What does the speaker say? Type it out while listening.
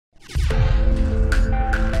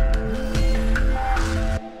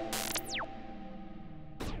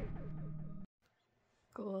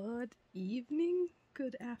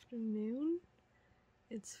afternoon.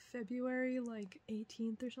 It's February like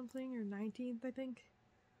 18th or something, or 19th, I think.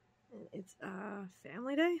 And it's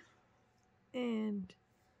Family Day. And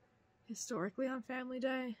historically on Family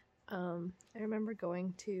Day, I remember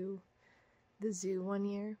going to the zoo one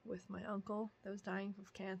year with my uncle that was dying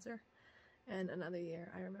of cancer. And another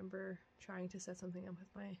year, I remember trying to set something up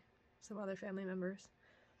with some other family members.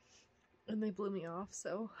 And they blew me off,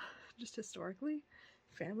 so just historically,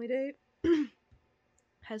 Family Day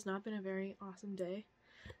has not been a very awesome day.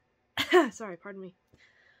 Sorry, pardon me.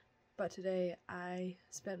 But today I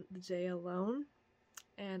spent the day alone,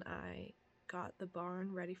 and I got the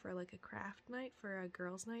barn ready for like a craft night, for a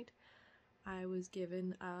girls' night. I was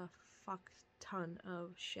given a fuck ton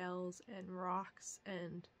of shells and rocks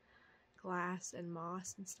and glass and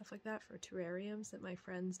moss and stuff like that for terrariums that my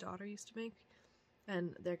friend's daughter used to make.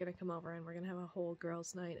 And they're gonna come over and we're gonna have a whole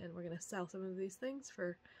girls' night, and we're gonna sell some of these things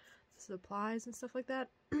for supplies and stuff like that.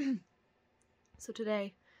 So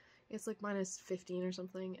today it's like -15 or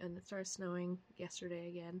something, and it started snowing yesterday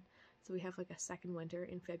again, so we have like a second winter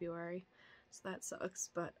in February, so that sucks.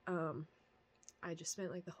 But I just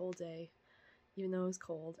spent like the whole day, even though it was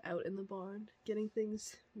cold, out in the barn getting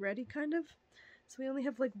things ready, kind of. So we only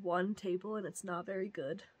have like one table, and it's not very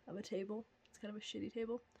good of a table. It's kind of a shitty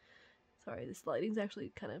table. Sorry, this lighting's actually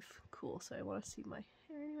kind of cool, so I want to see my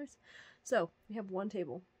hair anyways. So we have one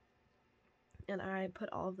table, and I put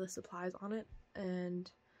all of the supplies on it and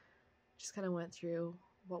just kind of went through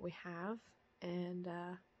what we have. And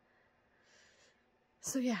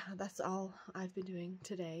so yeah, that's all I've been doing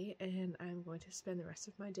today, and I'm going to spend the rest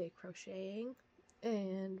of my day crocheting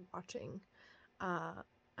and watching a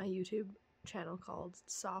YouTube channel called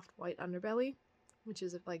Soft White Underbelly, which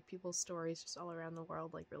is like people's stories just all around the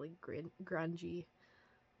world, like really grungy,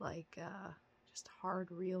 like just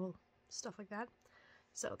hard, real stuff like that.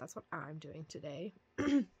 So that's what I'm doing today.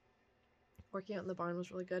 Working out in the barn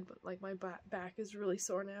was really good, but like my back is really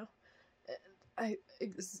sore now, and I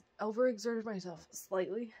overexerted myself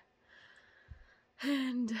slightly,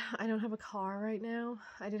 and I don't have a car right now.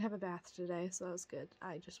 I did have a bath today, so that was good.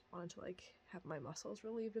 I just wanted to like have my muscles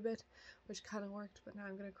relieved a bit, which kind of worked. But now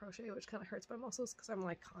I'm gonna crochet, which kind of hurts my muscles because I'm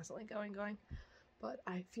like constantly going. But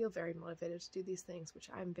I feel very motivated to do these things, which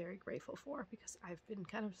I'm very grateful for, because I've been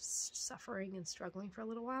kind of suffering and struggling for a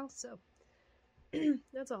little while. So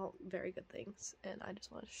that's all very good things, and I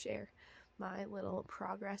just want to share my little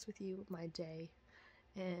progress with you, my day.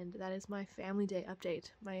 And that is my Family Day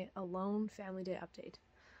update, my alone Family Day update.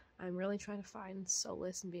 I'm really trying to find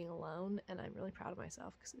solace in being alone, and I'm really proud of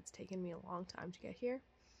myself because it's taken me a long time to get here.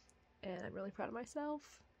 And I'm really proud of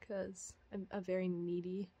myself because I'm a very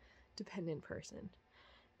needy, dependent person,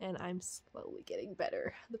 and I'm slowly getting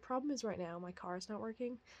better. The problem is right now my car is not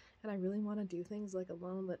working, and I really want to do things like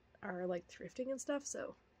alone that are like thrifting and stuff,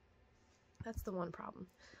 so that's the one problem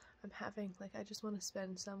I'm having. Like, I just want to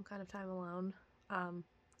spend some kind of time alone,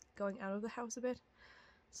 going out of the house a bit,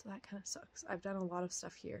 so that kind of sucks. I've done a lot of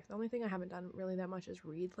stuff here. The only thing I haven't done really that much is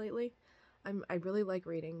read lately. I really like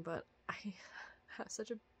reading, but I have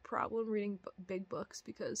such a problem reading big books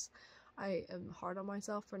because I am hard on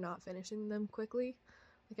myself for not finishing them quickly.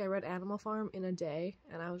 Like, I read Animal Farm in a day,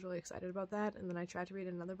 and I was really excited about that, and then I tried to read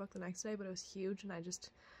another book the next day, but it was huge, and I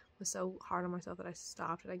just was so hard on myself that I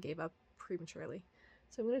stopped, and I gave up prematurely.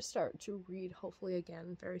 So I'm going to start to read, hopefully,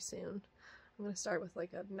 again very soon. I'm going to start with,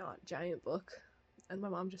 like, a not giant book, and my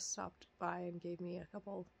mom just stopped by and gave me a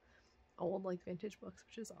couple old, like, vintage books,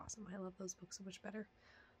 which is awesome. I love those books so much better.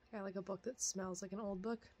 I like a book that smells like an old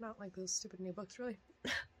book, not like those stupid new books, really.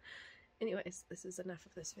 Anyways, this is enough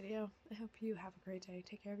of this video. I hope you have a great day.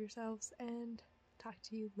 Take care of yourselves, and talk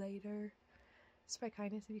to you later. Spread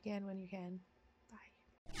kindness if you can when you can.